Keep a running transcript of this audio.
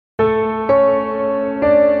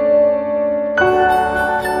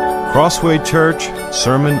Crossway Church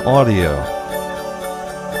Sermon Audio.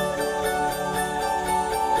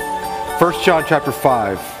 1 John chapter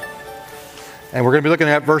 5. And we're going to be looking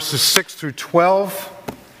at verses 6 through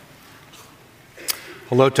 12.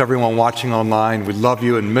 Hello to everyone watching online. We love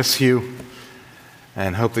you and miss you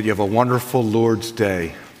and hope that you have a wonderful Lord's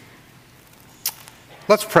Day.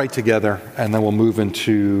 Let's pray together and then we'll move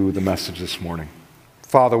into the message this morning.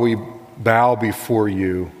 Father, we bow before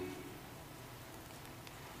you.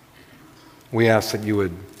 We ask that you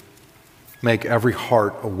would make every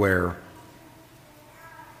heart aware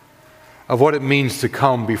of what it means to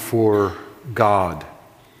come before God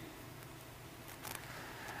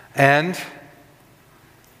and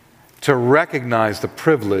to recognize the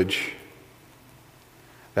privilege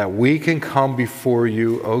that we can come before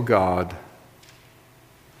you, O God,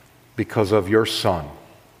 because of your Son.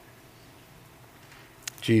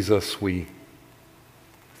 Jesus, we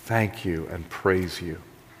thank you and praise you.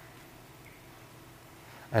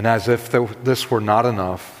 And as if this were not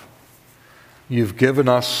enough, you've given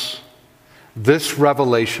us this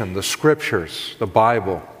revelation, the Scriptures, the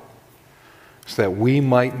Bible, so that we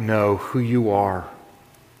might know who you are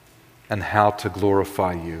and how to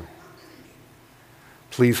glorify you.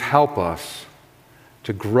 Please help us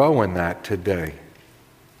to grow in that today.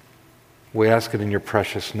 We ask it in your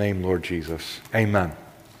precious name, Lord Jesus. Amen.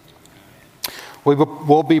 We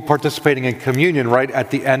will be participating in communion right at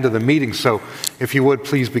the end of the meeting, so if you would,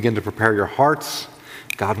 please begin to prepare your hearts.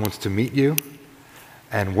 God wants to meet you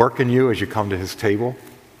and work in you as you come to his table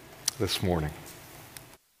this morning.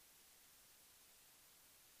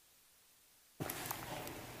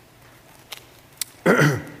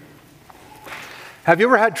 Have you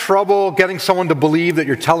ever had trouble getting someone to believe that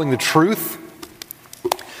you're telling the truth?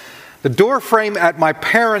 The door frame at my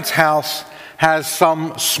parents' house has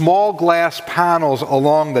some small glass panels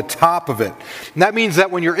along the top of it. And that means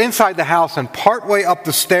that when you're inside the house and partway up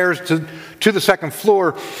the stairs to the second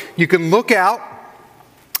floor, you can look out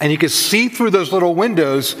and you can see through those little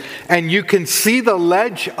windows and you can see the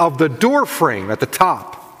ledge of the door frame at the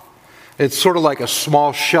top. It's sort of like a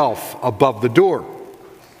small shelf above the door.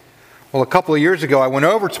 Well, a couple of years ago, I went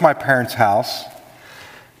over to my parents' house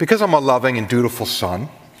because I'm a loving and dutiful son.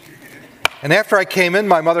 And after I came in,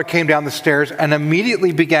 my mother came down the stairs and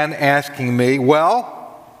immediately began asking me,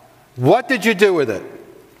 well, what did you do with it?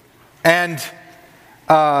 And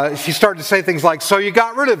she started to say things like, so you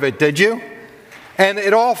got rid of it, did you? And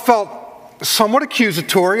it all felt somewhat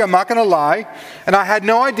accusatory, I'm not going to lie, and I had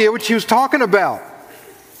no idea what she was talking about.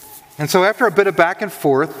 And so after a bit of back and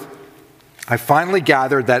forth, I finally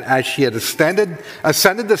gathered that as she had ascended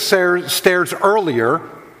the stairs earlier,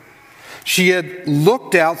 she had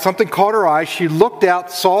looked out, something caught her eye, she looked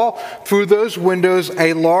out, saw through those windows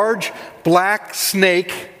a large black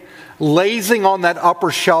snake lazing on that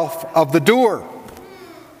upper shelf of the door.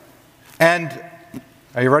 And,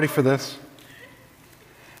 are you ready for this?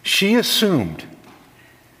 She assumed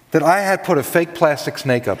that I had put a fake plastic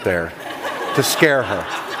snake up there to scare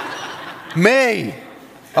her. Me,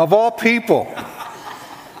 of all people.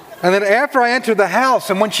 And then after I entered the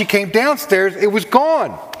house and when she came downstairs, it was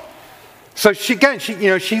gone. So she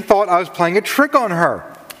thought I was playing a trick on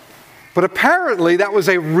her. But apparently that was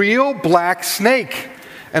a real black snake.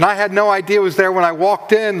 And I had no idea it was there when I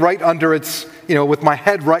walked in right under its, with my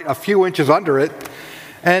head right a few inches under it.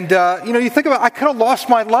 And, you think about it, I could have lost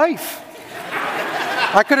my life.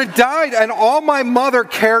 I could have died. And all my mother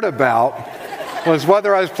cared about was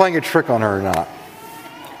whether I was playing a trick on her or not.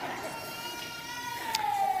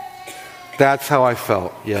 That's how I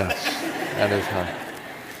felt, yes. That is how.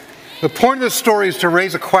 The point of this story is to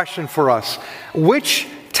raise a question for us. Which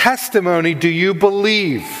testimony do you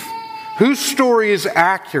believe? Whose story is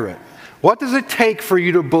accurate? What does it take for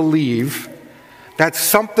you to believe that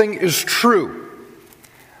something is true?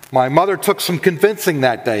 My mother took some convincing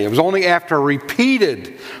that day. It was only after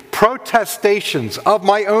repeated protestations of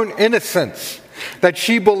my own innocence that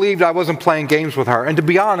she believed I wasn't playing games with her. And to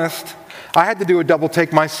be honest, I had to do a double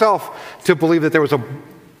take myself to believe that there was a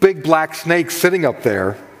big black snake sitting up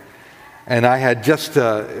there. And I had just,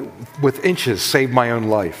 with inches, saved my own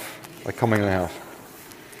life by coming in the house.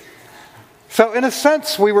 So in a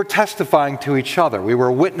sense, we were testifying to each other. We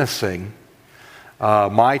were witnessing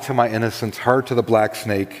my to my innocence, her to the black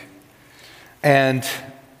snake. And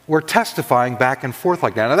we're testifying back and forth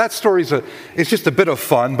like that. Now that story is just a bit of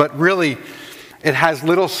fun, but really it has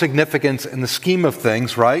little significance in the scheme of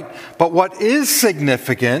things, right? But what is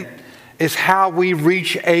significant is how we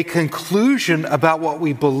reach a conclusion about what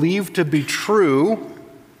we believe to be true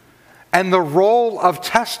and the role of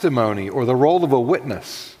testimony or the role of a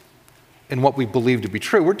witness in what we believe to be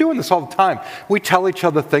true. We're doing this all the time. We tell each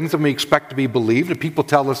other things and we expect to be believed, and people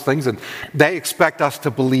tell us things and they expect us to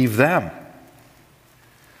believe them.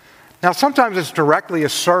 Now, sometimes it's directly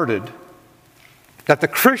asserted that the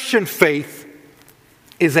Christian faith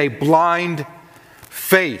is a blind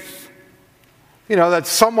faith. You know, that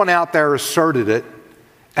someone out there asserted it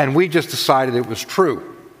and we just decided it was true.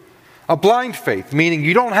 A blind faith, meaning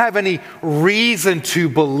you don't have any reason to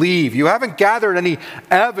believe. You haven't gathered any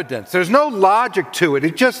evidence. There's no logic to it.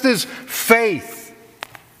 It just is faith.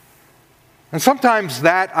 And sometimes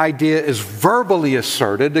that idea is verbally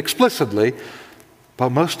asserted explicitly, but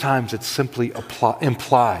most times it's simply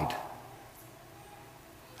implied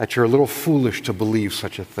that you're a little foolish to believe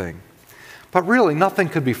such a thing. But really, nothing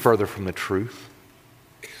could be further from the truth.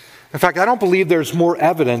 In fact, I don't believe there's more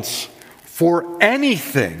evidence for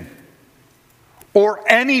anything or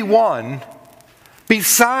anyone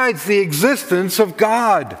besides the existence of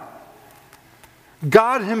God.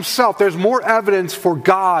 God himself. There's more evidence for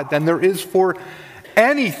God than there is for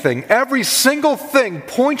anything. Every single thing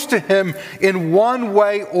points to him in one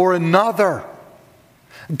way or another.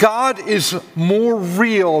 God is more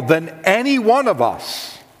real than any one of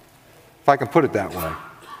us, if I can put it that way.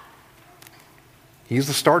 He's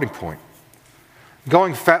the starting point.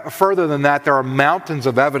 Going further than that, there are mountains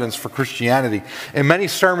of evidence for Christianity. In many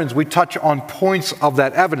sermons, we touch on points of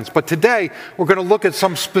that evidence. But today, we're going to look at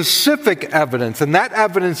some specific evidence. And that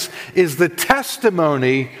evidence is the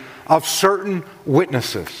testimony of certain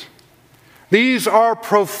witnesses. These are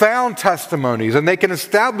profound testimonies, and they can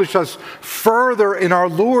establish us further in our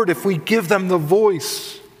Lord if we give them the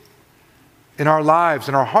voice in our lives,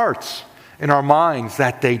 in our hearts, in our minds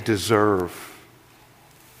that they deserve.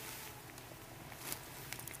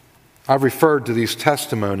 I've referred to these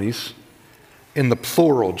testimonies in the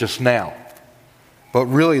plural just now, but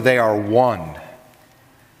really they are one.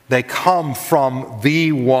 They come from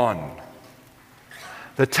the one.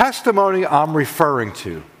 The testimony I'm referring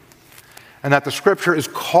to, and that the Scripture is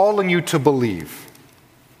calling you to believe,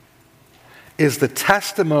 is the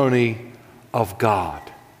testimony of God.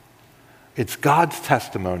 It's God's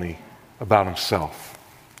testimony about himself.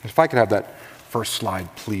 If I could have that first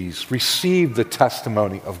slide, please. Receive the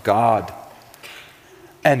testimony of God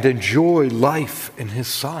and enjoy life in his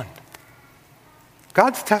Son.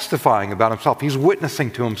 God's testifying about himself. He's witnessing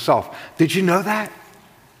to himself. Did you know that?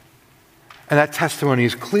 And that testimony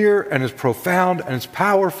is clear and is profound and it's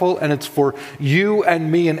powerful and it's for you and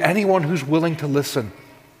me and anyone who's willing to listen.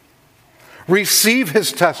 Receive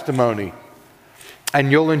his testimony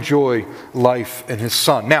and you'll enjoy life in his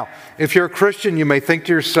Son. Now, if you're a Christian, you may think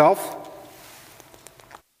to yourself,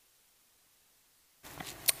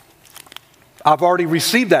 I've already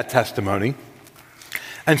received that testimony,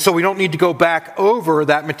 and so we don't need to go back over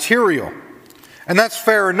that material. And that's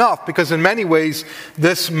fair enough, because in many ways,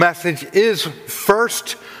 this message is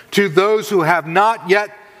first to those who have not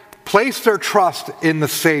yet placed their trust in the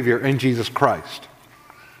Savior, in Jesus Christ.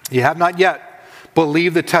 You have not yet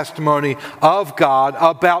believed the testimony of God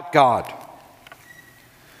about God.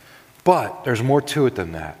 But there's more to it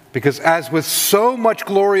than that, because as with so much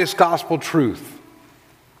glorious gospel truth,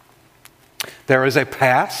 there is a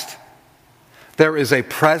past, there is a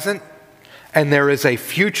present, and there is a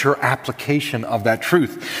future application of that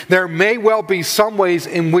truth. There may well be some ways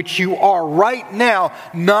in which you are right now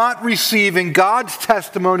not receiving God's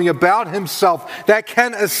testimony about himself that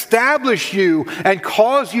can establish you and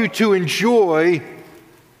cause you to enjoy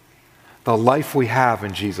the life we have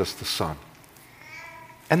in Jesus the Son.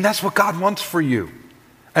 And that's what God wants for you.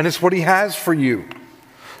 And it's what he has for you.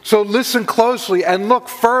 So listen closely and look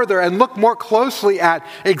further and look more closely at,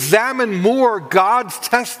 examine more God's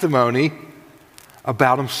testimony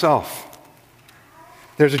about himself.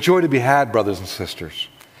 There's a joy to be had, brothers and sisters,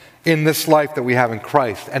 in this life that we have in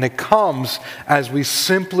Christ. And it comes as we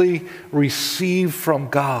simply receive from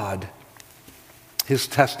God his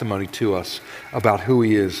testimony to us about who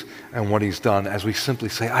he is and what he's done, as we simply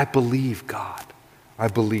say, I believe God. I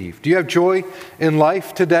believe. Do you have joy in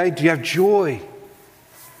life today? Do you have joy?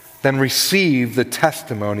 Then receive the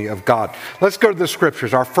testimony of God. Let's go to the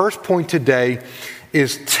Scriptures. Our first point today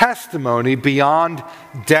is testimony beyond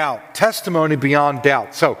doubt. Testimony beyond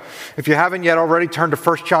doubt. So, if you haven't yet already, turn to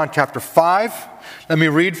 1 John chapter 5. Let me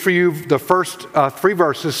read for you the first three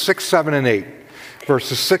verses, 6, 7, and 8.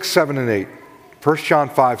 Verses 6, 7, and 8. 1 John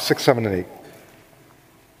 5, 6, 7, and 8.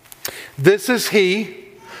 This is he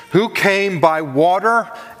who came by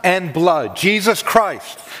water and blood, Jesus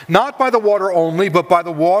Christ. Not by the water only, but by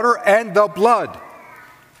the water and the blood.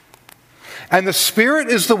 And the Spirit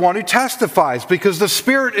is the one who testifies, because the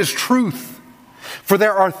Spirit is truth. For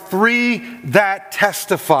there are three that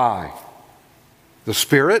testify. the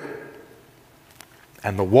Spirit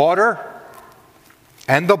and the water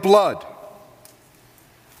and the blood.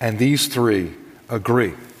 And these three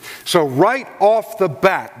agree. So right off the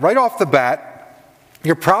bat,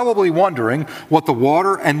 you're probably wondering what the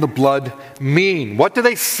water and the blood mean. What do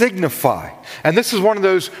they signify? And this is one of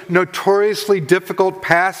those notoriously difficult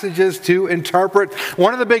passages to interpret.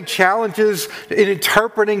 One of the big challenges in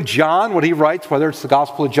interpreting John, what he writes, whether it's the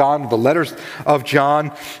Gospel of John or the letters of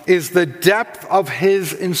John, is the depth of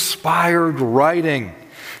his inspired writing.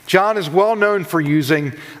 John is well known for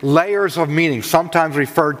using layers of meaning, sometimes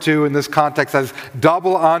referred to in this context as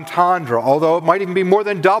double entendre, although it might even be more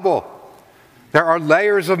than double. There are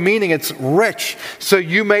layers of meaning. It's rich. So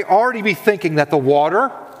you may already be thinking that the water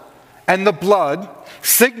and the blood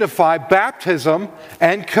signify baptism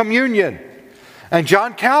and communion. And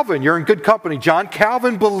John Calvin, you're in good company, John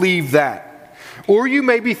Calvin believed that. Or you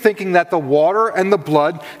may be thinking that the water and the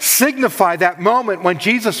blood signify that moment when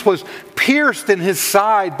Jesus was pierced in his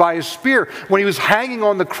side by a spear, when he was hanging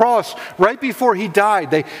on the cross right before he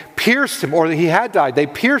died. They pierced him, or he had died. They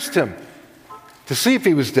pierced him to see if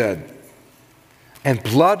he was dead. And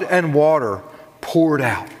blood and water poured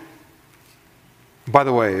out. By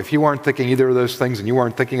the way, if you weren't thinking either of those things and you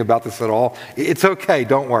weren't thinking about this at all, it's okay,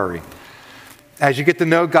 don't worry. As you get to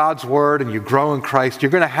know God's Word and you grow in Christ,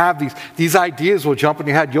 you're going to have these ideas will jump in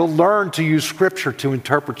your head. You'll learn to use Scripture to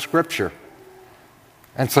interpret Scripture.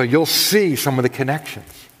 And so you'll see some of the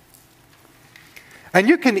connections. And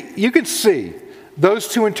you can see those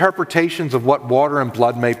two interpretations of what water and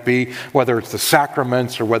blood may be, whether it's the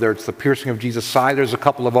sacraments or whether it's the piercing of Jesus' side. There's a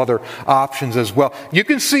couple of other options as well. You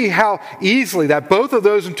can see how easily that both of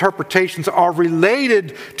those interpretations are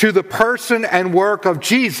related to the person and work of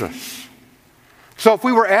Jesus. So if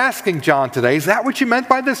we were asking John today, is that what you meant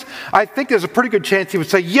by this? I think there's a pretty good chance he would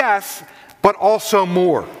say yes, but also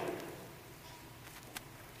more.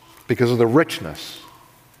 Because of the richness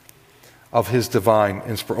of his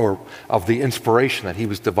of the inspiration that he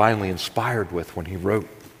was divinely inspired with when he wrote.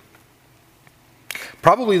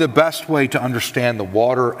 Probably the best way to understand the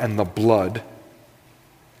water and the blood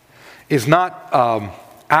is not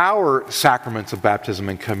our sacraments of baptism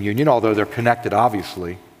and communion, although they're connected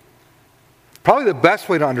obviously. Probably the best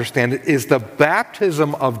way to understand it is the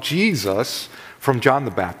baptism of Jesus from John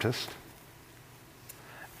the Baptist,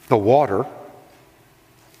 the water,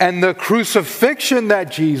 and the crucifixion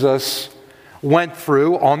that Jesus went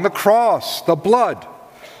through on the cross, the blood,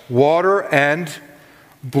 water and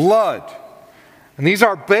blood. And these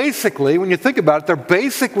are basically, when you think about it, they're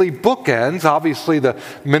basically bookends. Obviously, the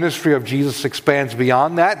ministry of Jesus expands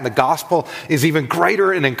beyond that, and the gospel is even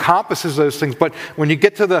greater and encompasses those things. But when you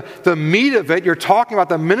get to the meat of it, you're talking about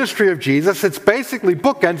the ministry of Jesus. It's basically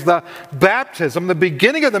bookends, the baptism, the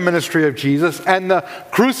beginning of the ministry of Jesus, and the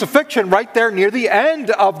crucifixion right there near the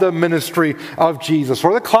end of the ministry of Jesus,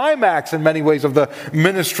 or the climax in many ways of the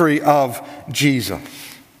ministry of Jesus.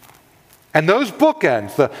 And those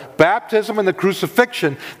bookends, the baptism and the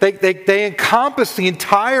crucifixion, they encompass the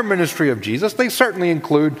entire ministry of Jesus. They certainly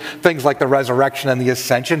include things like the resurrection and the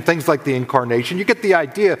ascension, things like the incarnation. You get the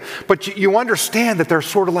idea, but you understand that they're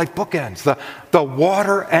sort of like bookends, the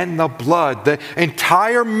water and the blood, the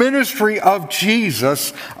entire ministry of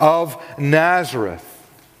Jesus of Nazareth.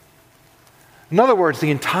 In other words,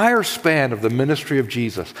 the entire span of the ministry of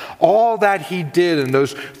Jesus, all that he did in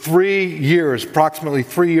those 3 years, approximately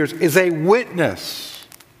 3 years, is a witness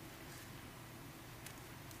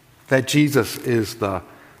that Jesus is the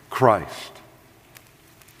Christ,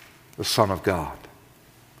 the Son of God,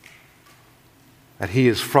 that he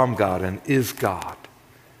is from God and is God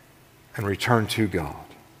and returned to God,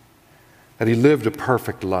 that he lived a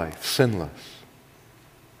perfect life, sinless,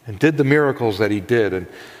 and did the miracles that he did, and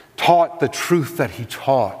taught the truth that he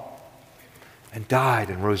taught, and died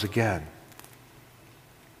and rose again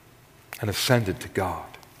and ascended to God.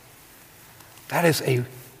 That is a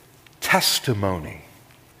testimony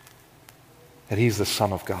that he's the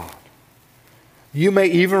Son of God. You may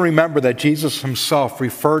even remember that Jesus himself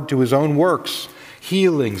referred to his own works,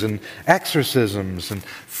 healings and exorcisms and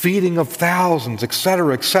feeding of thousands,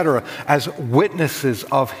 etc., as witnesses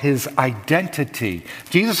of his identity.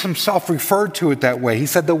 Jesus himself referred to it that way. He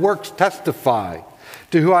said, the works testify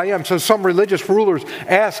to who I am. So some religious rulers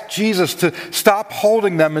asked Jesus to stop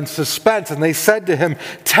holding them in suspense, and they said to him,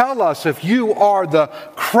 tell us if you are the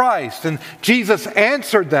Christ. And Jesus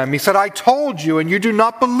answered them. He said, I told you, and you do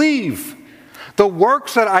not believe. The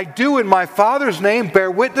works that I do in my Father's name bear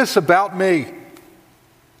witness about me.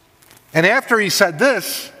 And after he said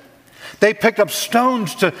this, They picked up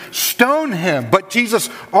stones to stone him, but Jesus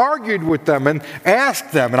argued with them and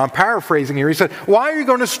asked them, and I'm paraphrasing here, he said, "Why are you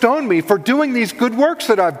going to stone me for doing these good works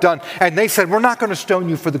that I've done?" And they said, "We're not going to stone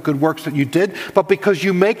you for the good works that you did, but because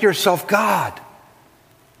you make yourself God,"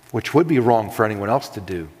 which would be wrong for anyone else to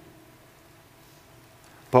do,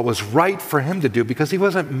 but was right for him to do because he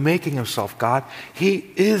wasn't making himself God.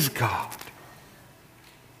 He is God.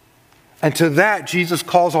 And to that, Jesus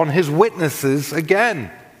calls on his witnesses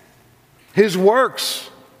again. His works.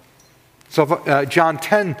 So John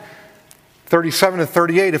 10, 37 and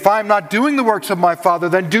 38, "If I am not doing the works of my Father,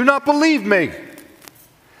 then do not believe me.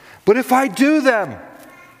 But if I do them,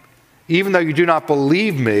 even though you do not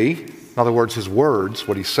believe me," in other words, his words,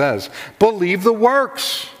 what he says, "believe the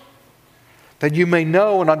works, that you may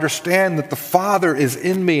know and understand that the Father is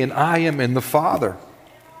in me and I am in the Father."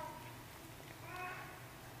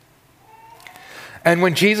 And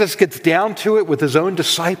when Jesus gets down to it with his own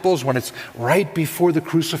disciples, when it's right before the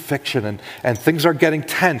crucifixion and things are getting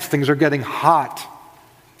tense, things are getting hot,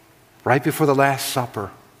 right before the Last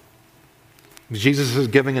Supper, Jesus is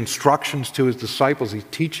giving instructions to his disciples. He's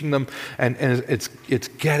teaching them, and it's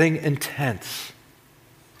getting intense.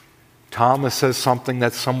 Thomas says something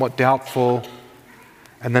that's somewhat doubtful,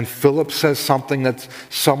 and then Philip says something that's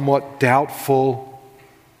somewhat doubtful.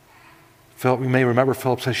 Philip, you may remember,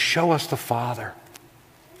 Philip says, "Show us the Father."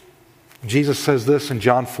 Jesus says this in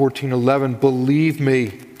John 14:11, "Believe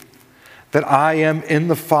me that I am in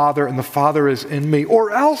the Father and the Father is in me,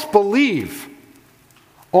 or else believe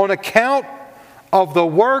on account of the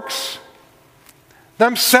works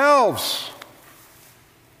themselves."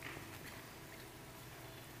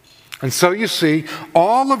 And so you see,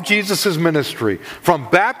 all of Jesus' ministry, from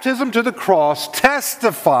baptism to the cross,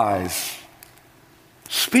 testifies,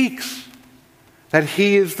 speaks that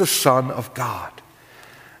he is the Son of God.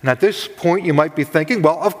 And at this point, you might be thinking,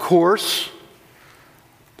 well, of course,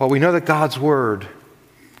 but we know that God's word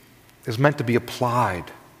is meant to be applied.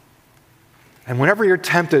 And whenever you're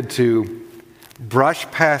tempted to brush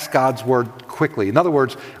past God's word quickly, in other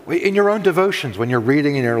words, in your own devotions, when you're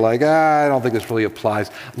reading and you're like, I don't think this really applies,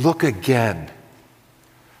 look again.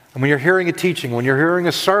 And when you're hearing a teaching, when you're hearing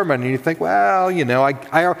a sermon, and you think, well, you know,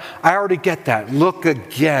 I already get that, look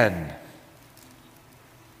again.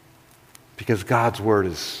 Because God's word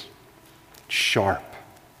is sharp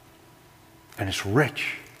and it's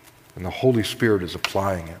rich, and the Holy Spirit is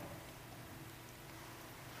applying it.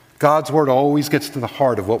 God's word always gets to the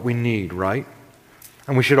heart of what we need, right?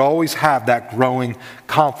 And we should always have that growing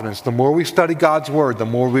confidence. The more we study God's word, the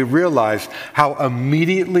more we realize how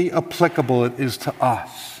immediately applicable it is to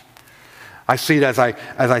us. I see it as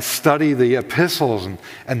I study the epistles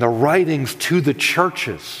and the writings to the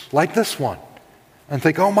churches, like this one, and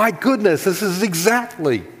think, oh my goodness, this is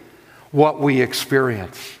exactly what we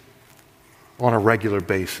experience on a regular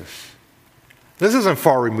basis. This isn't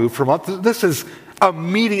far removed from us. This is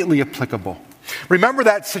immediately applicable. Remember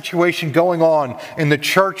that situation going on in the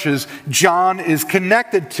churches John is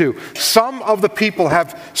connected to. Some of the people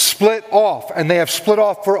have split off, and they have split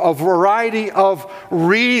off for a variety of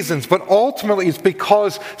reasons, but ultimately it's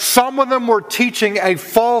because some of them were teaching a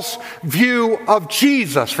false view of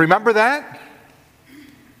Jesus. Remember that?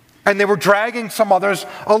 And they were dragging some others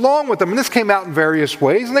along with them. And this came out in various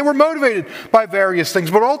ways, and they were motivated by various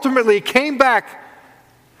things, but ultimately it came back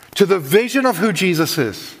to the vision of who Jesus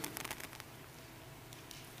is.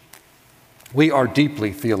 We are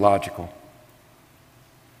deeply theological.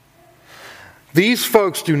 These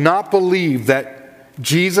folks do not believe that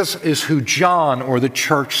Jesus is who John or the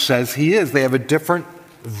church says he is. They have a different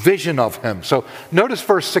vision of him. So notice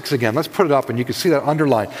verse 6 again. Let's put it up and you can see that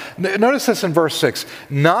underlined. Notice this in verse 6.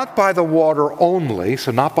 Not by the water only,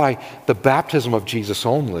 so not by the baptism of Jesus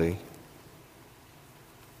only,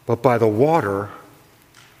 but by the water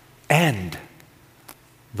and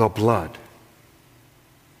the blood.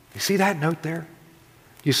 You see that note there?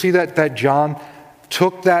 You see that John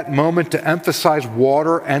took that moment to emphasize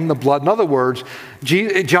water and the blood. In other words,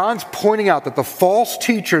 John's pointing out that the false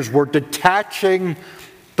teachers were detaching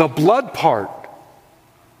the blood part.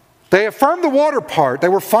 They affirmed the water part. They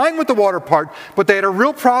were fine with the water part, but they had a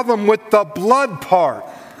real problem with the blood part.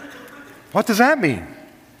 What does that mean?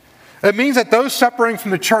 It means that those separating from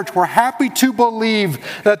the church were happy to believe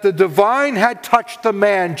that the divine had touched the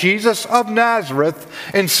man, Jesus of Nazareth,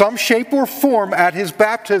 in some shape or form at his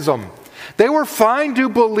baptism. They were fine to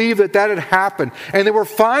believe that that had happened. And they were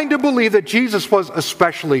fine to believe that Jesus was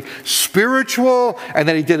especially spiritual and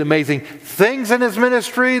that he did amazing things in his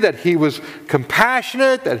ministry, that he was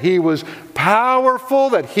compassionate, that he was powerful,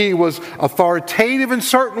 that he was authoritative in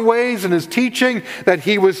certain ways in his teaching, that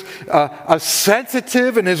he was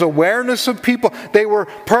sensitive in his awareness of people. They were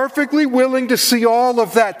perfectly willing to see all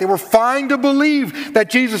of that. They were fine to believe that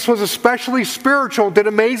Jesus was especially spiritual, did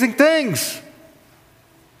amazing things.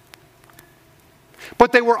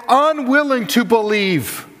 But they were unwilling to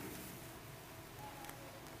believe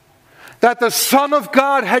that the Son of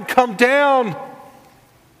God had come down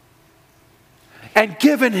and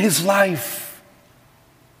given his life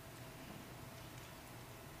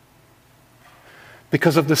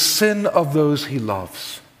because of the sin of those he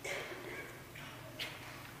loves.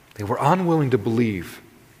 They were unwilling to believe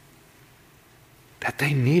that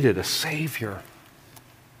they needed a Savior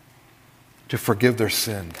to forgive their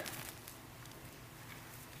sin.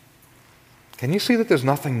 Can you see that there's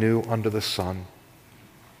nothing new under the sun?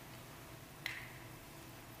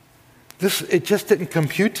 It just didn't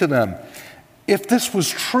compute to them. If this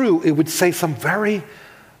was true, it would say some very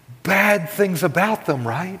bad things about them,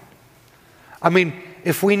 right? I mean,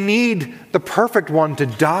 if we need the perfect one to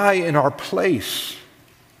die in our place,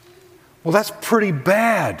 well, that's pretty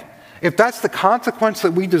bad. If that's the consequence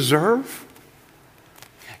that we deserve,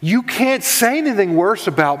 you can't say anything worse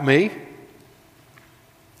about me,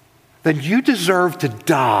 then you deserve to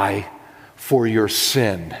die for your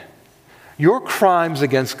sin. Your crimes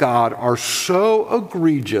against God are so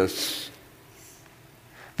egregious.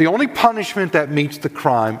 The only punishment that meets the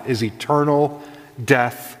crime is eternal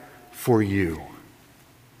death for you.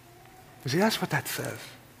 You see, that's what that says.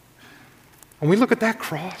 When we look at that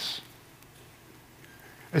cross,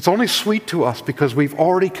 it's only sweet to us because we've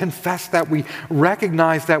already confessed that, we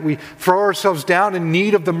recognize that, we throw ourselves down in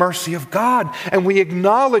need of the mercy of God, and we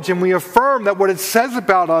acknowledge and we affirm that what it says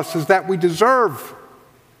about us is that we deserve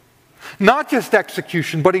not just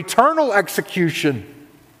execution, but eternal execution.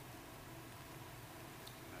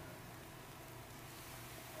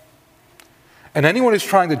 And anyone who's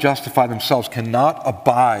trying to justify themselves cannot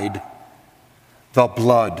abide the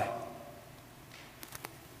blood.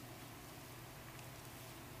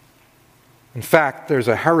 In fact, there's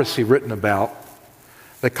a heresy written about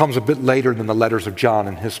that comes a bit later than the letters of John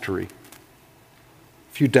in history,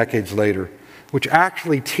 a few decades later, which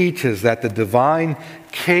actually teaches that the divine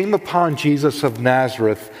came upon Jesus of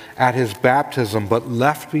Nazareth at his baptism, but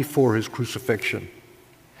left before his crucifixion.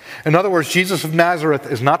 In other words, Jesus of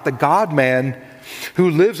Nazareth is not the God-man who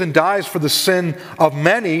lives and dies for the sin of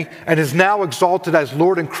many and is now exalted as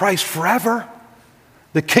Lord and Christ forever.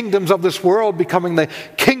 The kingdoms of this world becoming the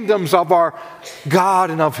kingdoms of our God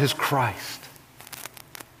and of his Christ.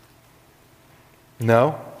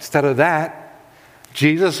 No, instead of that,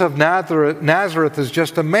 Jesus of Nazareth is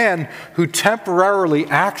just a man who temporarily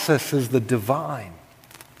accesses the divine.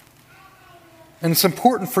 And it's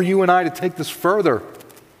important for you and I to take this further.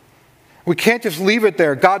 We can't just leave it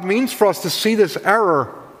there. God means for us to see this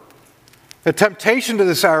error, the temptation to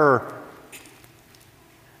this error,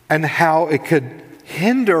 and how it could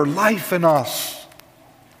hinder life in us.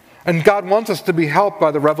 And God wants us to be helped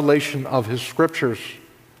by the revelation of his scriptures.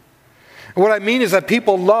 And what I mean is that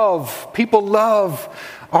people love,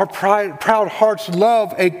 our proud hearts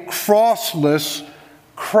love a crossless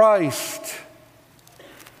Christ.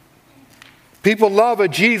 People love a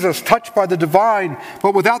Jesus touched by the divine,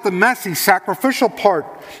 but without the messy sacrificial part.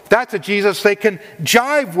 That's a Jesus they can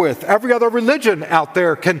jive with. Every other religion out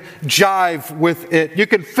there can jive with it. You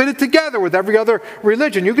can fit it together with every other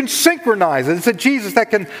religion. You can synchronize it. It's a Jesus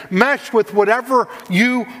that can mesh with whatever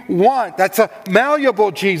you want. That's a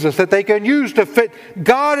malleable Jesus that they can use to fit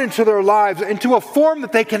God into their lives, into a form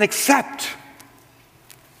that they can accept.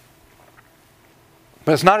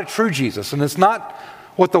 But it's not a true Jesus, and it's not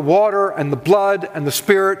what the water and the blood and the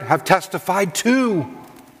Spirit have testified to.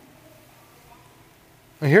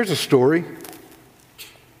 And here's a story.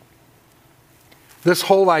 This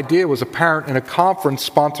whole idea was apparent in a conference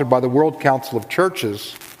sponsored by the World Council of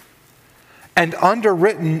Churches and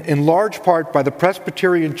underwritten in large part by the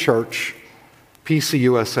Presbyterian Church,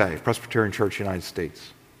 PCUSA, Presbyterian Church United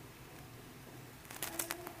States.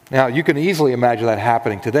 Now, you can easily imagine that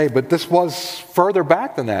happening today, but this was further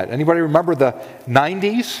back than that. Anybody remember the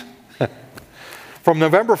 90s? From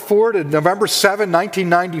November 4 to November 7,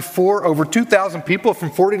 1994, over 2,000 people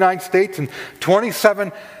from 49 states and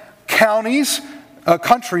 27 countries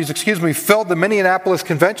filled the Minneapolis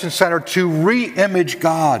Convention Center to re-image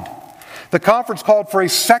God. The conference called for a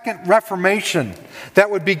second Reformation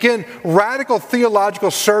that would begin radical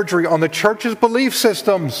theological surgery on the church's belief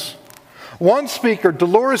systems. One speaker,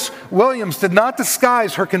 Dolores Williams, did not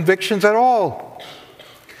disguise her convictions at all.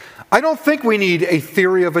 I don't think we need a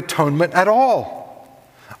theory of atonement at all.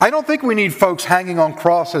 I don't think we need folks hanging on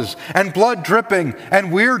crosses and blood dripping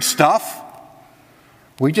and weird stuff.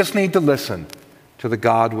 We just need to listen to the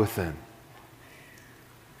God within.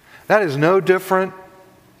 That is no different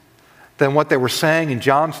than what they were saying in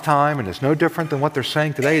John's time, and it's no different than what they're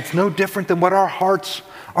saying today. It's no different than what our hearts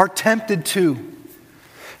are tempted to.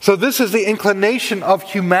 So this is the inclination of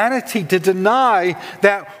humanity to deny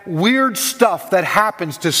that weird stuff that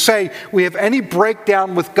happens, to say we have any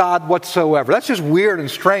breakdown with God whatsoever. That's just weird and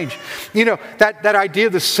strange. You know, that idea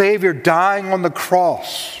of the Savior dying on the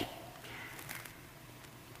cross.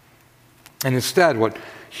 And instead, what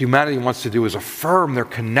humanity wants to do is affirm their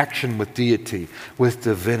connection with deity, with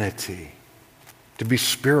divinity, to be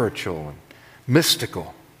spiritual and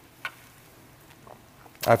mystical.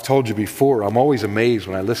 I've told you before, I'm always amazed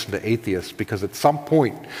when I listen to atheists, because at some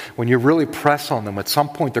point, when you really press on them, at some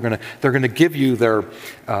point they're going to give you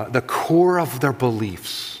the core of their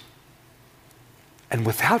beliefs, and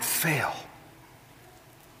without fail,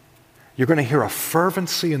 you're going to hear a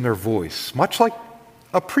fervency in their voice, much like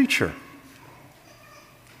a preacher.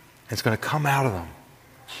 It's going to come out of them.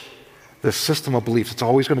 This system of beliefs, it's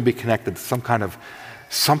always going to be connected to some kind of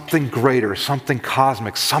something greater, something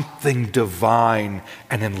cosmic, something divine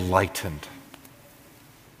and enlightened.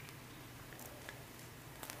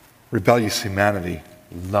 Rebellious humanity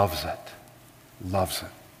loves it.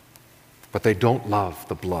 But they don't love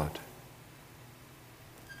the blood.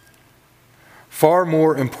 Far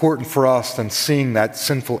more important for us than seeing that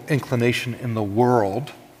sinful inclination in the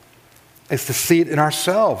world is to see it in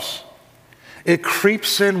ourselves. It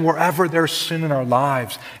creeps in wherever there's sin in our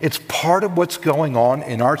lives. It's part of what's going on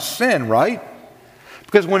in our sin, right?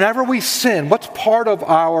 Because whenever we sin, what's part of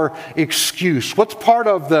our excuse? What's part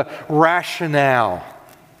of the rationale?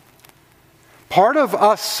 Part of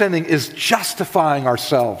us sinning is justifying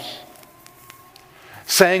ourselves.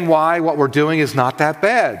 Saying why what we're doing is not that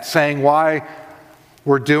bad. Saying why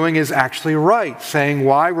we're doing is actually right. Saying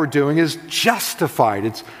why we're doing is justified.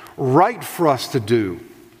 It's right for us to do.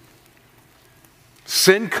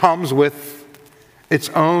 Sin comes with its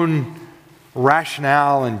own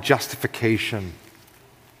rationale and justification.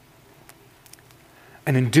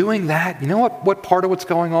 And in doing that, you know what part of what's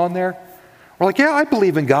going on there? We're like, yeah, I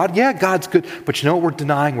believe in God. Yeah, God's good. But you know what we're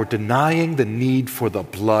denying? We're denying the need for the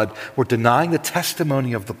blood. We're denying the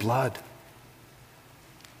testimony of the blood.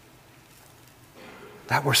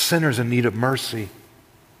 That we're sinners in need of mercy.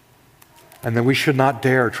 And that we should not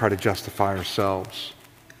dare try to justify ourselves.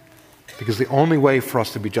 Because the only way for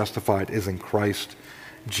us to be justified is in Christ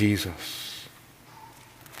Jesus.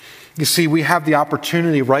 You see, we have the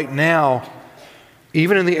opportunity right now,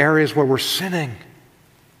 even in the areas where we're sinning,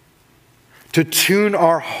 to tune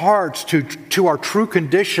our hearts to our true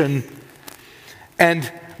condition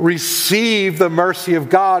and receive the mercy of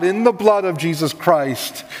God in the blood of Jesus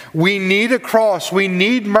Christ. We need a cross, we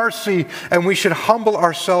need mercy, and we should humble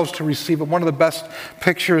ourselves to receive it. One of the best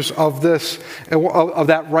pictures of this, of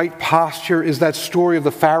that right posture, is that story of the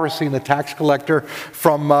Pharisee and the tax collector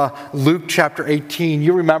from Luke chapter 18.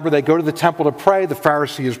 You remember they go to the temple to pray. The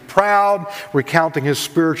Pharisee is proud, recounting his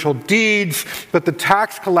spiritual deeds, but the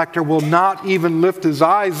tax collector will not even lift his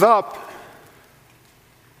eyes up,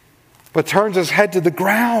 but turns his head to the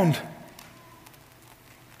ground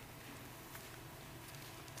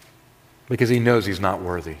because he knows he's not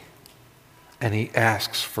worthy, and he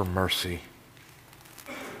asks for mercy.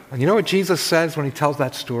 And you know what Jesus says when he tells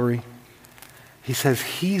that story? He says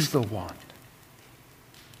he's the one,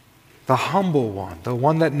 the humble one, the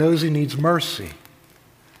one that knows he needs mercy.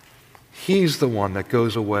 He's the one that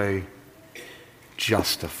goes away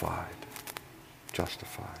justified.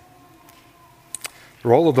 The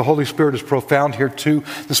role of the Holy Spirit is profound here too.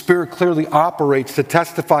 The Spirit clearly operates to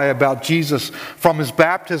testify about Jesus from his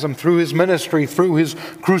baptism, through his ministry, through his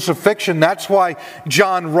crucifixion. That's why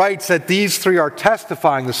John writes that these three are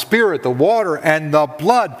testifying: the Spirit, the water, and the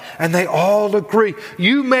blood. And they all agree.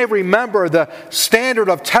 You may remember the standard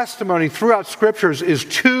of testimony throughout Scriptures is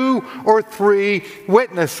 2 or 3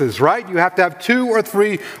 witnesses, right? You have to have 2 or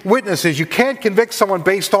 3 witnesses. You can't convict someone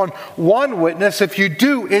based on one witness. If you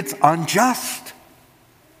do, it's unjust.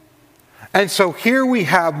 And so here we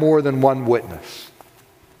have more than one witness.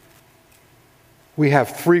 We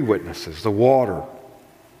have 3 witnesses: the water,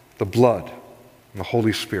 the blood, and the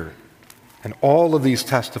Holy Spirit. And all of these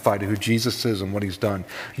testify to who Jesus is and what he's done.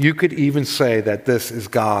 You could even say that this is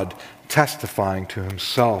God testifying to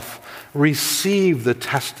himself. Receive the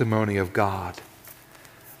testimony of God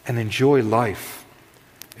and enjoy life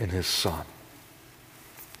in his Son.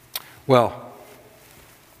 Well,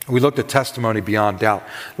 we looked at testimony beyond doubt.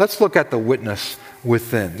 Let's look at the witness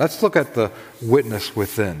within. Let's look at the witness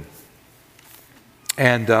within.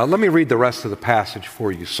 And let me read the rest of the passage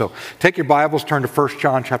for you. So take your Bibles, turn to 1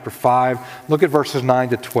 John chapter 5, look at verses 9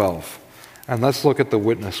 to 12, and let's look at the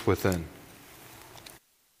witness within.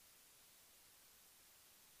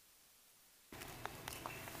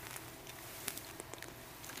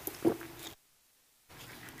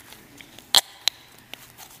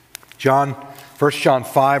 John 1 John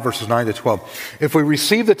 5, verses 9 to 12. If we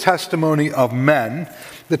receive the testimony of men,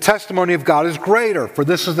 the testimony of God is greater, for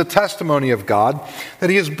this is the testimony of God, that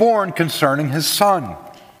he is born concerning his Son.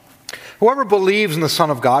 Whoever believes in the Son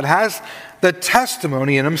of God has the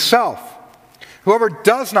testimony in himself. Whoever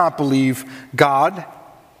does not believe God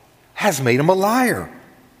has made him a liar,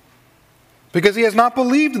 because he has not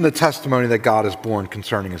believed in the testimony that God is born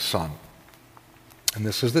concerning his Son. And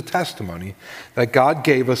this is the testimony, that God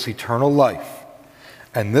gave us eternal life,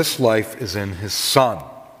 and this life is in his Son.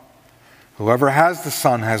 Whoever has the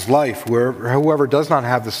Son has life. Whoever does not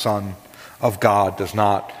have the Son of God does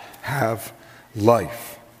not have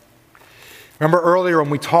life. Remember earlier when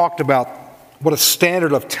we talked about what a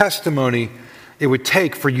standard of testimony it would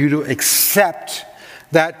take for you to accept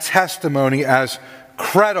that testimony as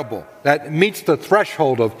credible, that meets the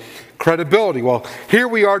threshold of credibility. Well, here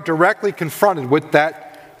we are directly confronted with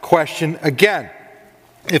that question again.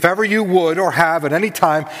 If ever you would or have at any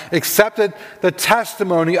time accepted the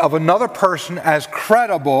testimony of another person as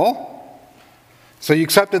credible, so you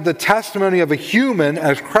accepted the testimony of a human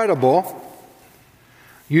as credible,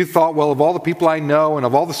 you thought, well, of all the people I know and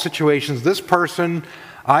of all the situations, this person,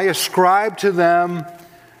 I ascribe to them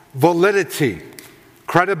validity,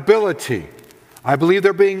 credibility. I believe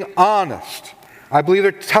they're being honest. I believe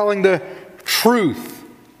they're telling the truth.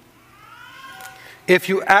 If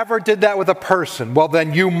you ever did that with a person, well,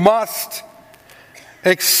 then you must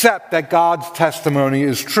accept that God's testimony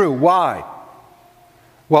is true. Why?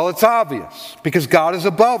 Well, it's obvious, because God is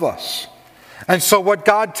above us. And so what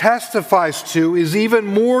God testifies to is even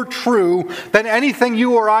more true than anything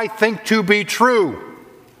you or I think to be true.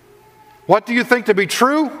 What do you think to be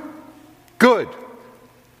true? Good.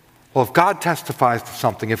 Well, if God testifies to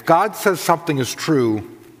something, if God says something is true,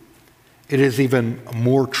 it is even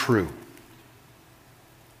more true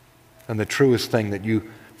than the truest thing that you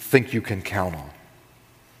think you can count on.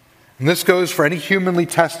 And this goes for any humanly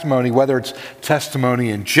testimony, whether it's testimony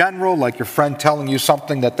in general, like your friend telling you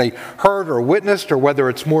something that they heard or witnessed, or whether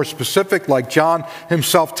it's more specific, like John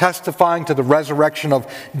himself testifying to the resurrection of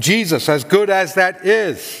Jesus, as good as that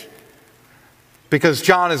is. Because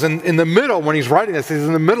John is in the middle, when he's writing this, he's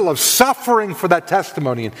in the middle of suffering for that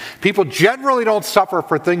testimony. And people generally don't suffer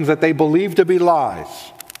for things that they believe to be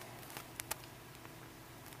lies.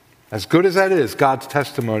 As good as that is, God's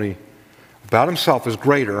testimony about himself is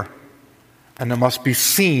greater, and it must be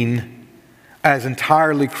seen as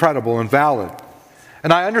entirely credible and valid.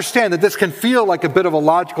 And I understand that this can feel like a bit of a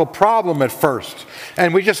logical problem at first,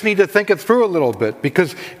 and we just need to think it through a little bit,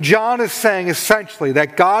 because John is saying essentially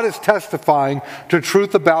that God is testifying to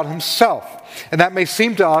truth about himself. And that may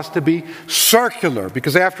seem to us to be circular,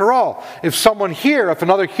 because after all, if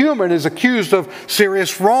another human is accused of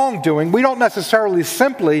serious wrongdoing, we don't necessarily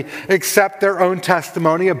simply accept their own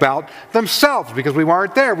testimony about themselves, because we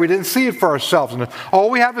weren't there, we didn't see it for ourselves. And if all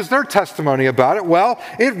we have is their testimony about it, well,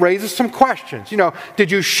 it raises some questions.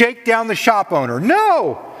 Did you shake down the shop owner?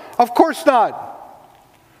 No, of course not.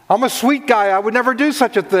 I'm a sweet guy, I would never do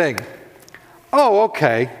such a thing. Oh,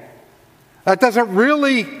 okay. That doesn't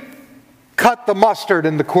really cut the mustard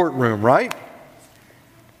in the courtroom, right?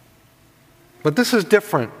 But this is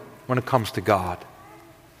different when it comes to God,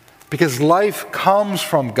 because life comes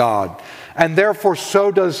from God, and therefore so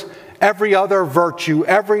does every other virtue,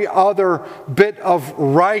 every other bit of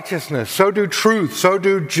righteousness. So do truth, so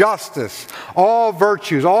do justice, all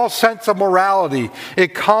virtues, all sense of morality.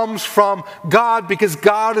 It comes from God, because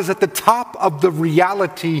God is at the top of the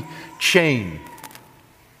reality chain.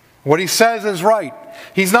 What he says is right.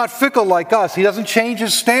 He's not fickle like us. He doesn't change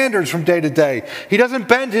his standards from day to day. He doesn't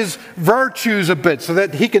bend his virtues a bit so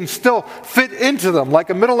that he can still fit into them,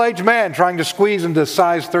 like a middle-aged man trying to squeeze into a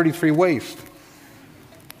size 33 waist.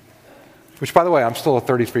 Which, by the way, I'm still a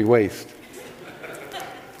 33 waist.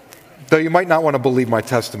 Though you might not want to believe my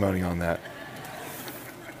testimony on that.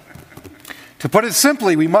 To put it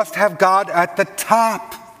simply, we must have God at the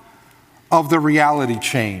top of the reality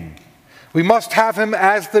chain. We must have him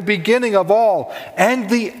as the beginning of all and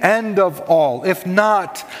the end of all. If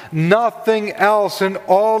not, nothing else in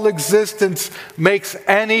all existence makes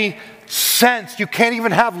any sense. You can't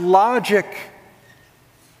even have logic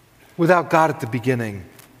without God at the beginning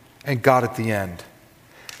and God at the end.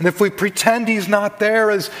 And if we pretend he's not there,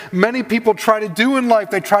 as many people try to do in life,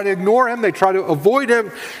 they try to ignore him, they try to avoid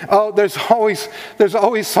him, there's always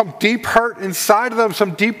some deep hurt inside of them,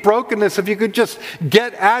 some deep brokenness. If you could just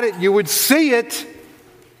get at it, you would see it.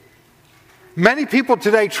 Many people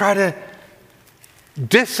today try to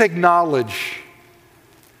disacknowledge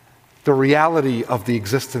the reality of the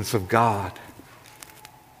existence of God.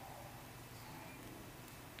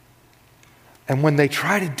 And when they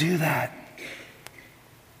try to do that,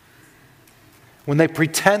 when they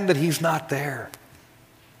pretend that he's not there,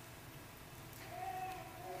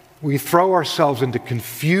 we throw ourselves into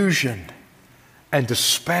confusion and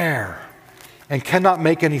despair and cannot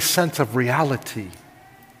make any sense of reality.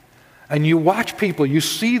 And you watch people, you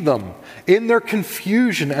see them in their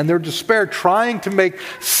confusion and their despair trying to make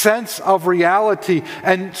sense of reality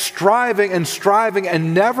and striving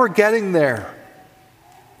and never getting there.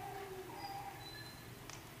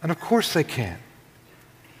 And of course they can't,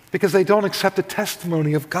 because they don't accept the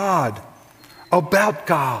testimony of God about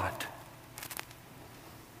God.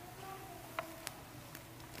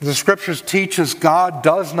 The scriptures teach us God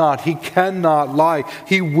does not, he cannot lie,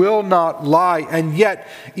 he will not lie. And yet,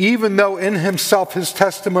 even though in himself his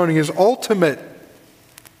testimony is ultimate,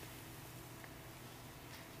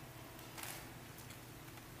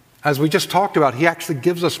 as we just talked about, he actually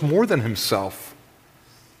gives us more than himself.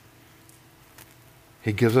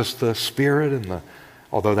 He gives us the Spirit and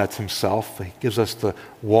although that's himself, he gives us the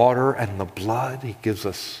water and the blood. He gives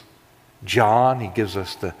us John. He gives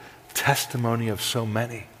us the testimony of so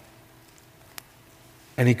many.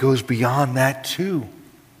 And he goes beyond that too.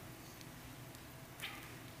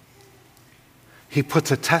 He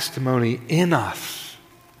puts a testimony in us,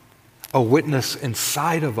 a witness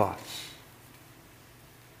inside of us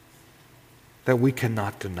that we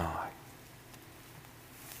cannot deny.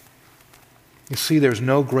 You see, there's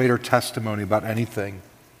no greater testimony about anything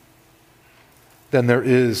than there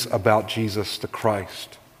is about Jesus the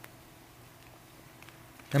Christ.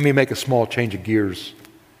 Let me make a small change of gears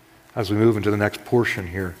as we move into the next portion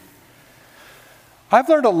here. I've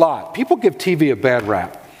learned a lot. People give TV a bad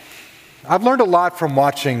rap. I've learned a lot from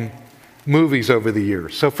watching movies over the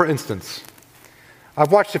years. So, for instance,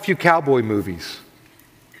 I've watched a few cowboy movies.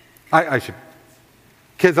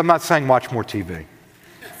 Kids, I'm not saying watch more TV.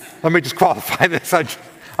 Let me just qualify this.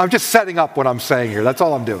 I'm just setting up what I'm saying here. That's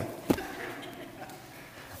all I'm doing.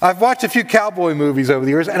 I've watched a few cowboy movies over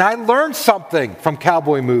the years, and I learned something from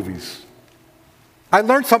cowboy movies. I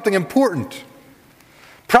learned something important.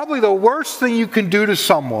 Probably the worst thing you can do to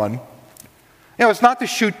someone, it's not to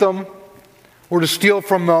shoot them or to steal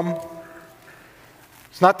from them.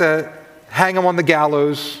 It's not to hang them on the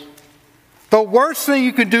gallows. The worst thing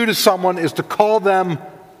you can do to someone is to call them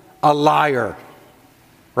a liar.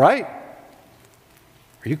 Right?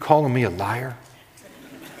 Are you calling me a liar?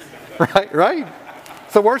 Right?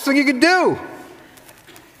 It's the worst thing you can do.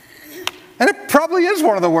 And it probably is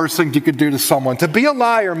one of the worst things you could do to someone. To be a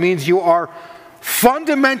liar means you are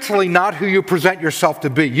fundamentally not who you present yourself to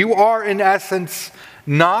be. You are, in essence,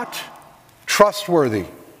 not trustworthy.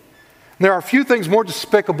 There are few things more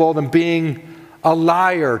despicable than being a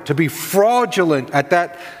liar, to be fraudulent at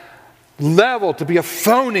that level, to be a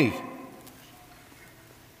phony.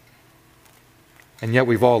 And yet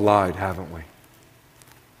we've all lied, haven't we?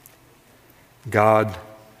 God,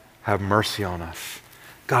 have mercy on us.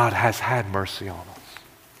 God has had mercy on us.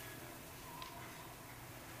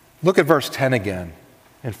 Look at verse 10 again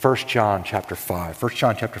in 1 John chapter 5. 1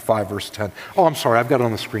 John chapter 5, verse 10. Oh, I'm sorry, I've got it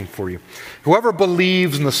on the screen for you. Whoever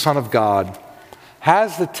believes in the Son of God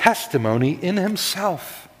has the testimony in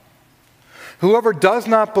himself. Whoever does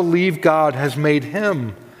not believe God has made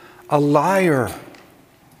him a liar,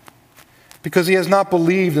 because he has not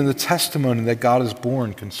believed in the testimony that God has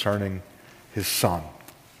borne concerning his Son.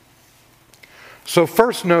 So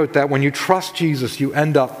first note that when you trust Jesus, you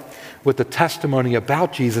end up with the testimony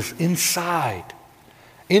about Jesus inside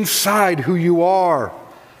who you are.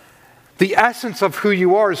 The essence of who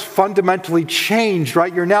you are is fundamentally changed,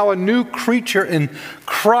 right? You're now a new creature in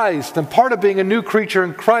Christ. And part of being a new creature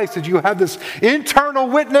in Christ is you have this internal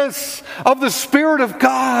witness of the Spirit of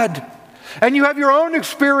God. And you have your own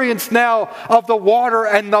experience now of the water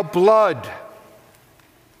and the blood.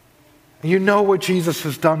 You know what Jesus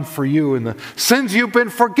has done for you and the sins you've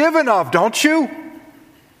been forgiven of, don't you?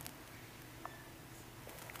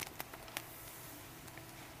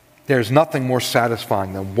 There's nothing more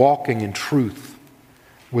satisfying than walking in truth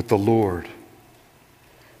with the Lord.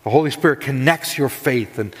 The Holy Spirit connects your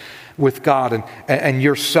faith with God and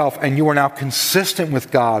yourself, and you are now consistent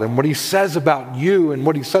with God and what he says about you and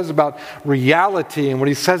what he says about reality and what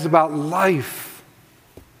he says about life.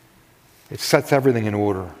 It sets everything in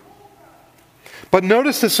order. But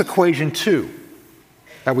notice this equation too,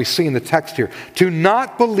 that we see in the text here. To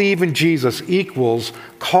not believe in Jesus equals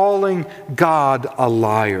calling God a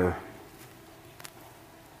liar.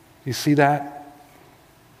 You see that?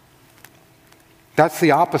 That's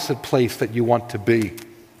the opposite place that you want to be.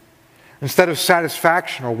 Instead of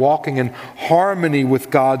satisfaction or walking in harmony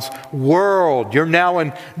with God's world, you're now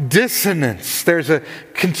in dissonance. There's a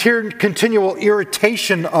continual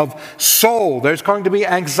irritation of soul. There's going to be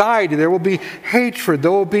anxiety. There will be hatred.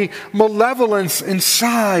 There will be malevolence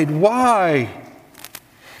inside. Why?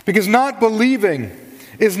 Because not believing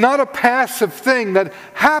is not a passive thing that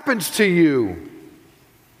happens to you.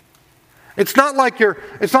 It's not like you're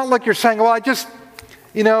saying, well,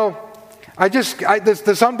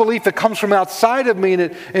 this unbelief that comes from outside of me and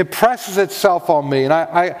it impresses itself on me,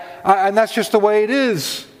 and that's just the way it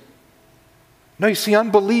is. No, you see,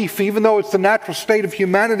 unbelief, even though it's the natural state of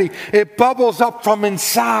humanity, it bubbles up from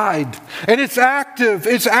inside, and it's active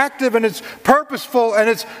and it's purposeful and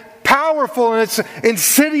it's powerful and it's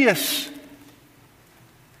insidious.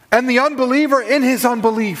 And the unbeliever in his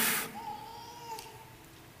unbelief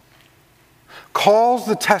calls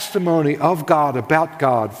the testimony of God about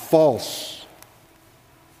God false,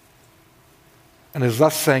 and is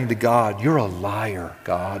thus saying to God, "You're a liar,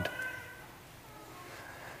 God."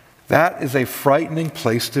 That is a frightening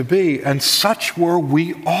place to be, and such were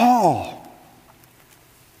we all.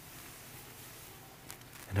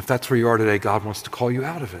 And if that's where you are today, God wants to call you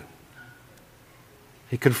out of it.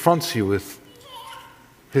 He confronts you with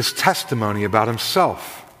His testimony about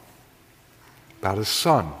Himself, about His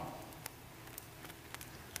Son.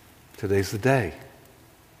 Today's the day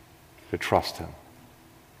to trust Him.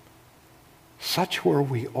 Such were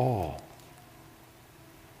we all.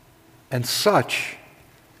 And such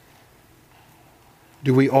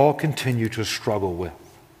do we all continue to struggle with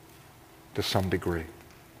to some degree.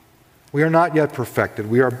 We are not yet perfected.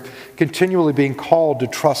 We are continually being called to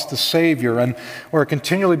trust the Savior, and we're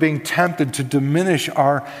continually being tempted to diminish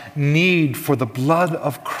our need for the blood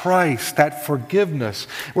of Christ, that forgiveness.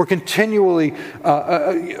 We're continually,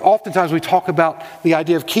 oftentimes we talk about the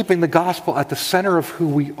idea of keeping the gospel at the center of who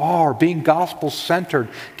we are, being gospel-centered,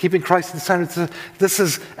 keeping Christ at the center. This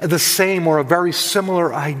is the same or a very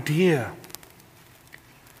similar idea.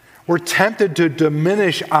 We're tempted to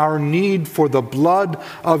diminish our need for the blood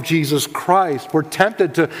of Jesus Christ. We're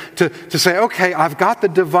tempted to say, okay, I've got the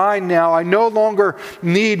divine now. I no longer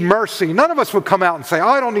need mercy. None of us would come out and say, oh,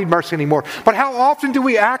 I don't need mercy anymore. But how often do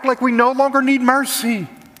we act like we no longer need mercy?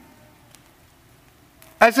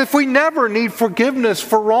 As if we never need forgiveness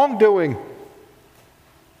for wrongdoing.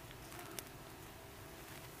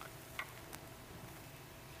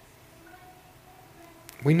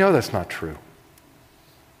 We know that's not true.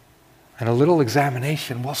 And a little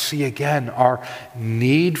examination, we'll see again our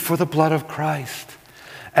need for the blood of Christ.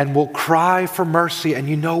 And we'll cry for mercy. And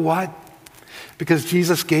you know what? Because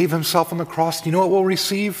Jesus gave Himself on the cross, you know what we'll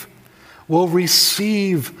receive? We'll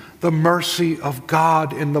receive the mercy of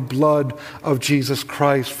God in the blood of Jesus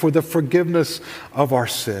Christ for the forgiveness of our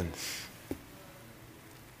sins.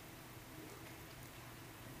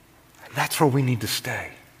 And that's where we need to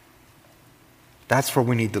stay. That's where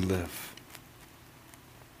we need to live.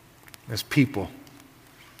 As people,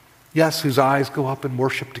 yes, whose eyes go up in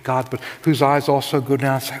worship to God, but whose eyes also go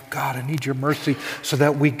down and say, God, I need your mercy, so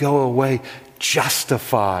that we go away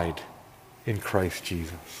justified in Christ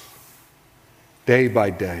Jesus, day by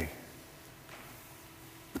day.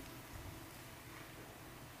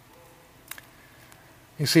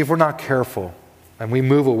 You see, if we're not careful and we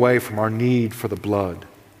move away from our need for the blood,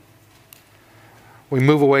 we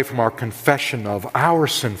move away from our confession of our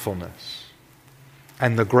sinfulness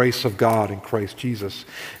and the grace of God in Christ Jesus.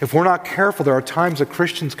 If we're not careful, there are times that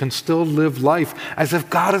Christians can still live life as if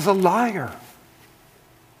God is a liar.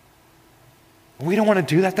 We don't want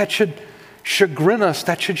to do that. That should chagrin us.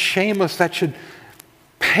 That should shame us. That should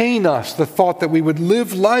pain us, the thought that we would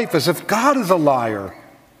live life as if God is a liar.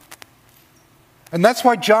 And that's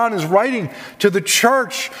why John is writing to the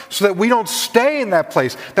church, so that we don't stay in that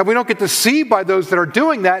place, that we don't get deceived by those that are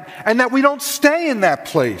doing that, and that we don't stay in that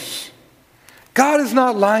place. God is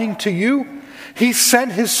not lying to you. He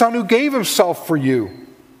sent His Son who gave Himself for you.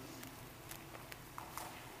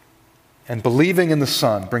 And believing in the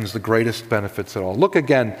Son brings the greatest benefits at all. Look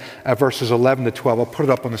again at verses 11 to 12. I'll put it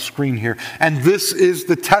up on the screen here. And this is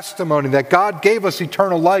the testimony that God gave us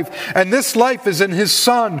eternal life. And this life is in His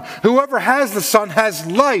Son. Whoever has the Son has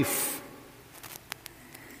life.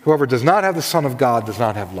 Whoever does not have the Son of God does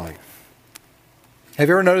not have life. Have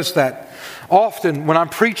you ever noticed that often when I'm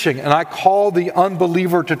preaching and I call the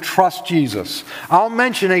unbeliever to trust Jesus, I'll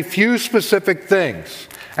mention a few specific things.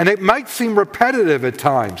 And it might seem repetitive at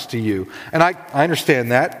times to you. And I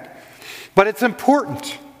understand that. But it's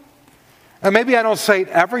important. And maybe I don't say it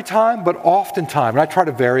every time, but oftentimes. And I try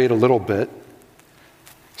to vary it a little bit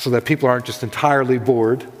so that people aren't just entirely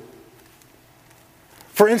bored.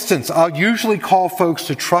 For instance, I'll usually call folks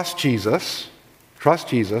to trust Jesus,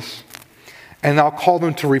 and I'll call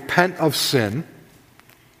them to repent of sin.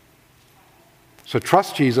 So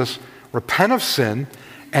trust Jesus, repent of sin,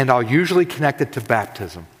 and I'll usually connect it to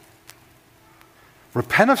baptism.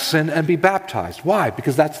 Repent of sin and be baptized. Why?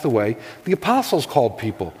 Because that's the way the apostles called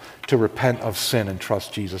people to repent of sin and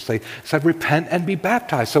trust Jesus. They said, repent and be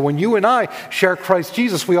baptized. So when you and I share Christ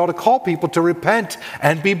Jesus, we ought to call people to repent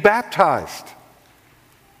and be baptized.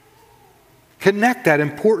 Connect that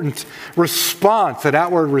important response, that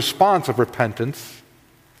outward response of repentance,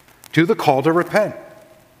 to the call to repent.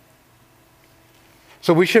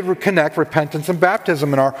 So we should connect repentance and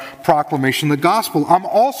baptism in our proclamation of the gospel. I'm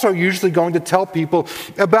also usually going to tell people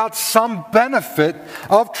about some benefit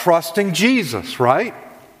of trusting Jesus, right?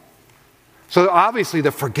 So obviously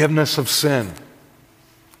the forgiveness of sin.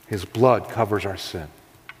 His blood covers our sin.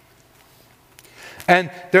 And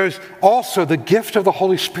there's also the gift of the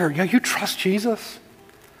Holy Spirit. You trust Jesus?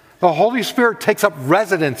 The Holy Spirit takes up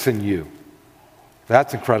residence in you.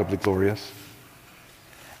 That's incredibly glorious.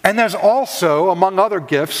 And there's also, among other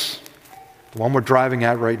gifts, the one we're driving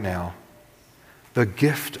at right now, the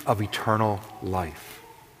gift of eternal life.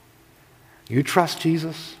 You trust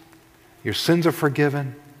Jesus, your sins are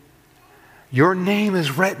forgiven, your name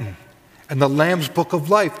is written in the Lamb's Book of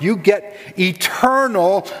Life. You get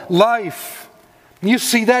eternal life. You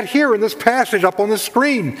see that here in this passage up on the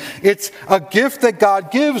screen. It's a gift that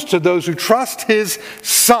God gives to those who trust His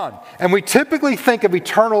Son. And we typically think of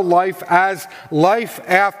eternal life as life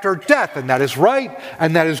after death. And that is right,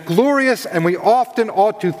 and that is glorious, and we often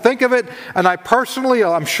ought to think of it. And I personally,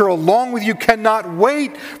 I'm sure along with you, cannot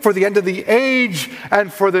wait for the end of the age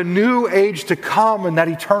and for the new age to come and that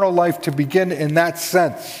eternal life to begin in that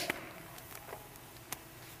sense.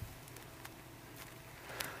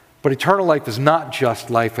 But eternal life is not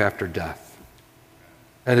just life after death.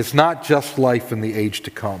 And it's not just life in the age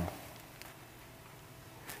to come.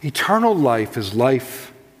 Eternal life is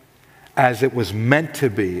life as it was meant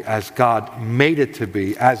to be, as God made it to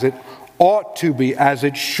be, as it ought to be, as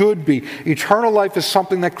it should be. Eternal life is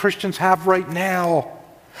something that Christians have right now.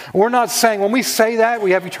 We're not saying, when we say that,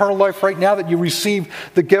 we have eternal life right now, that you receive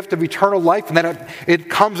the gift of eternal life and that it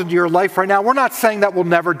comes into your life right now. We're not saying that we'll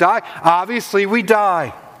never die. Obviously, we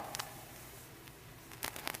die.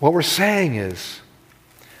 What we're saying is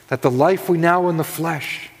that the life we now in the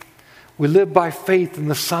flesh, we live by faith in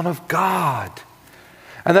the Son of God.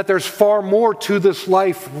 And that there's far more to this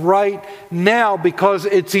life right now because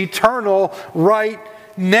it's eternal right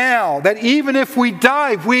now. That even if we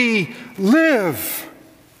die, we live.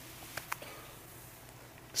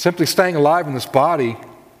 Simply staying alive in this body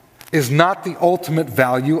is not the ultimate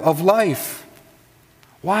value of life.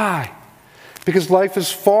 Why? Because life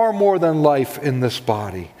is far more than life in this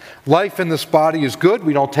body. Life in this body is good.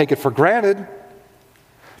 We don't take it for granted.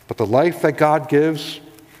 But the life that God gives,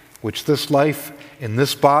 which this life in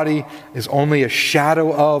this body is only a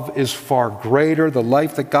shadow of, is far greater. The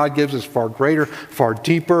life that God gives is far greater, far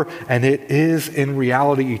deeper, and it is in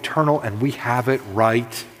reality eternal, and we have it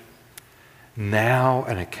right now,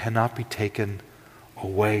 and it cannot be taken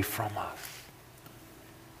away from us.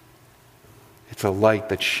 It's a light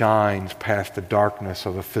that shines past the darkness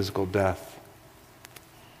of a physical death.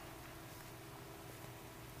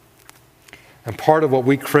 And part of what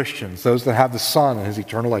we Christians, those that have the Son and His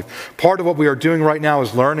eternal life, part of what we are doing right now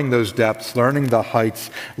is learning those depths, learning the heights,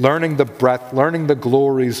 learning the breadth, learning the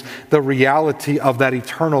glories, the reality of that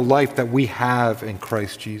eternal life that we have in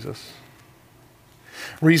Christ Jesus.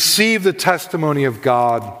 Receive the testimony of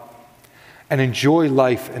God and enjoy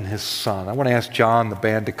life in His Son. I want to ask John, the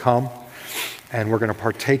band, to come. And we're going to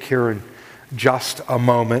partake here in just a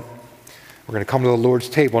moment. We're going to come to the Lord's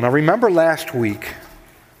table. Now remember last week,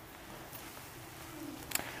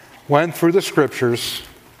 when through the Scriptures,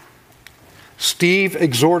 Steve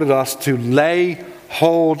exhorted us to lay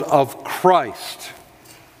hold of Christ.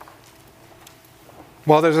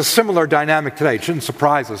 Well, there's a similar dynamic today. It shouldn't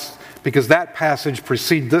surprise us because that passage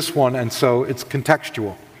preceded this one, and so it's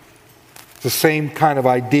contextual. It's the same kind of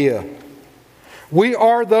idea. We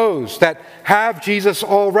are those that have Jesus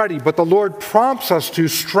already, but the Lord prompts us to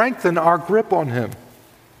strengthen our grip on Him.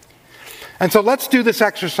 And so let's do this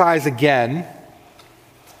exercise again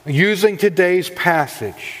using today's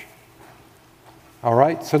passage. All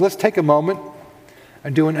right? So let's take a moment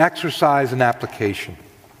and do an exercise and application.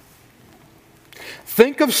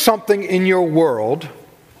 Think of something in your world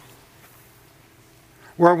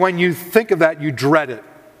where when you think of that, you dread it.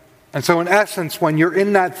 And so in essence, when you're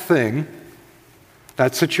in that thing,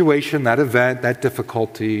 that situation, that event, that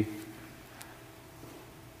difficulty,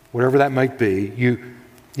 whatever that might be,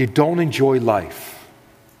 you don't enjoy life.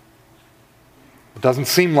 It doesn't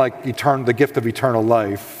seem like the gift of eternal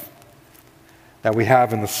life that we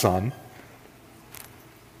have in the Son.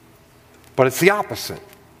 But it's the opposite.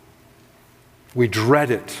 We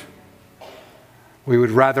dread it. We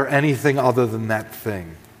would rather anything other than that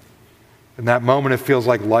thing. In that moment, it feels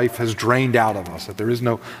like life has drained out of us, that there is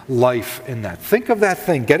no life in that. Think of that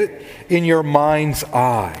thing. Get it in your mind's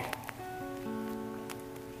eye.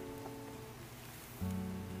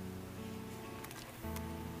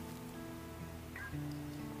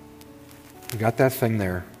 You got that thing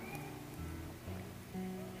there.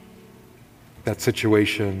 That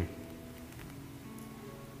situation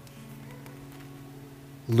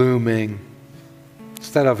looming.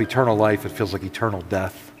 Instead of eternal life, it feels like eternal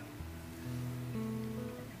death.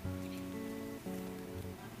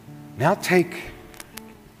 Now take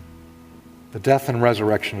the death and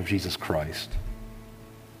resurrection of Jesus Christ,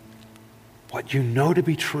 what you know to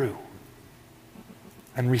be true,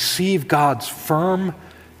 and receive God's firm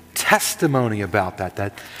testimony about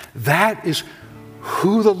that is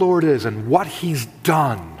who the Lord is and what He's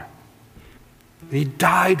done. He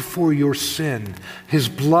died for your sin. His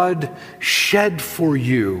blood shed for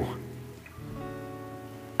you.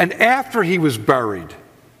 And after He was buried,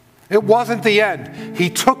 it wasn't the end. He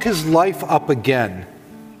took His life up again.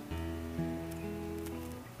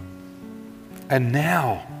 And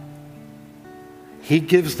now, He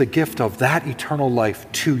gives the gift of that eternal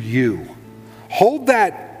life to you. Hold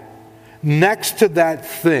that next to that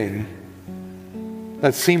thing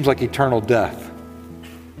that seems like eternal death.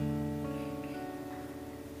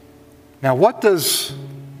 Now, what does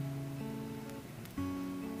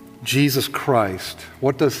Jesus Christ,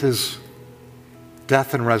 what does His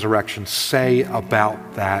death and resurrection say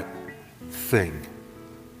about that thing?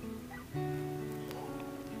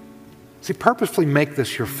 See, purposefully make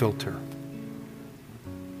this your filter.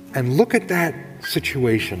 And look at that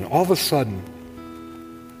situation. All of a sudden,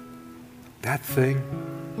 that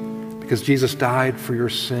thing, because Jesus died for your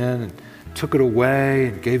sin and took it away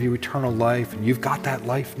and gave you eternal life, and you've got that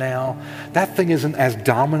life now, that thing isn't as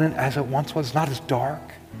dominant as it once was. It's not as dark.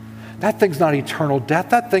 That thing's not eternal death.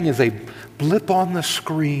 That thing is a blip on the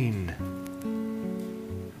screen.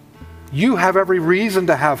 You have every reason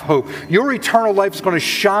to have hope. Your eternal life is going to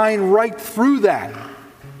shine right through that.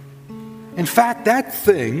 In fact, that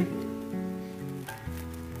thing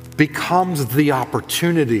becomes the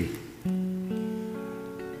opportunity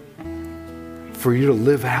for you to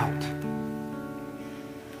live out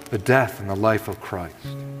the death and the life of Christ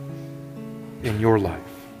in your life.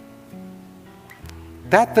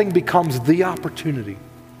 That thing becomes the opportunity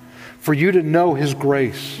for you to know His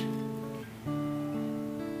grace.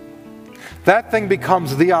 That thing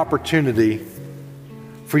becomes the opportunity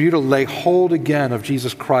for you to lay hold again of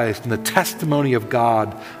Jesus Christ and the testimony of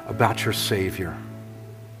God about your Savior.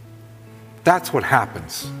 That's what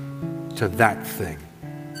happens to that thing.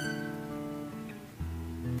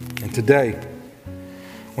 And today,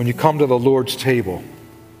 when you come to the Lord's table,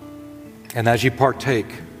 and as you partake,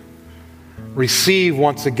 receive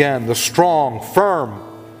once again the strong, firm,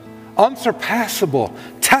 unsurpassable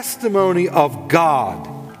testimony of God,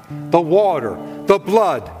 the water, the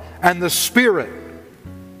blood, and the Spirit.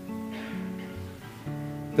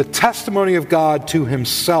 The testimony of God to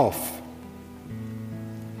Himself.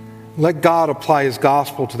 Let God apply His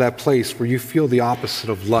gospel to that place where you feel the opposite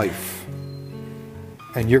of life,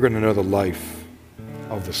 and you're going to know the life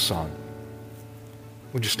of the Son.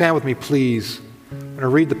 Would you stand with me, please? I'm going to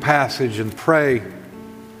read the passage and pray,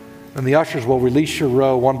 and the ushers will release your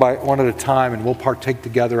row one at a time, and we'll partake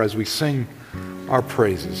together as we sing our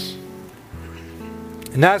praises.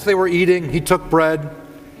 And as they were eating, He took bread,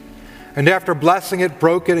 and after blessing it,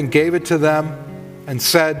 broke it and gave it to them, and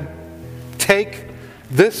said, "Take,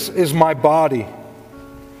 this is my body."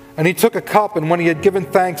 And He took a cup, and when He had given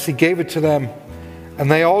thanks, He gave it to them,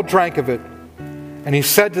 and they all drank of it. And He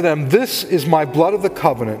said to them, "This is my blood of the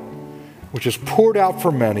covenant, which is poured out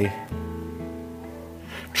for many.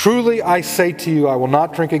 Truly I say to you, I will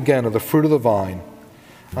not drink again of the fruit of the vine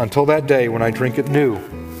until that day when I drink it new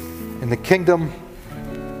in the kingdom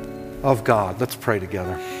of God." Let's pray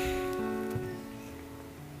together.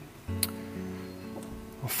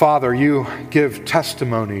 Father, You give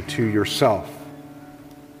testimony to Yourself.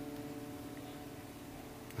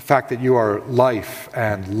 The fact that you are life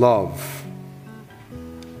and love,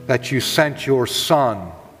 that you sent your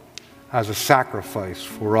Son as a sacrifice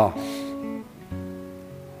for us.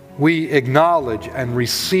 We acknowledge and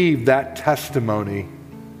receive that testimony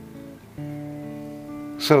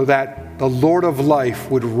so that the Lord of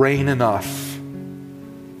life would reign in us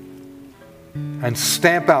and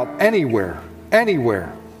stamp out anywhere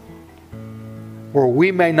where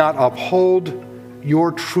we may not uphold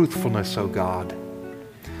your truthfulness, O God,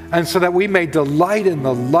 and so that we may delight in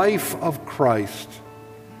the life of Christ,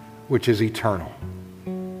 which is eternal.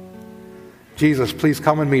 Jesus, please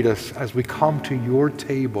come and meet us as we come to your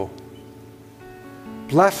table.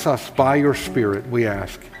 Bless us by your Spirit, we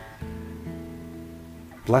ask.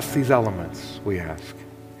 Bless these elements, we ask.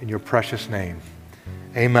 In your precious name,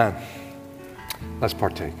 amen. Let's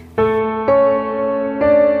partake.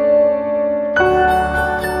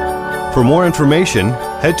 For more information,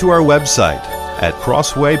 head to our website at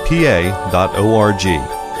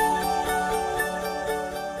crosswaypa.org.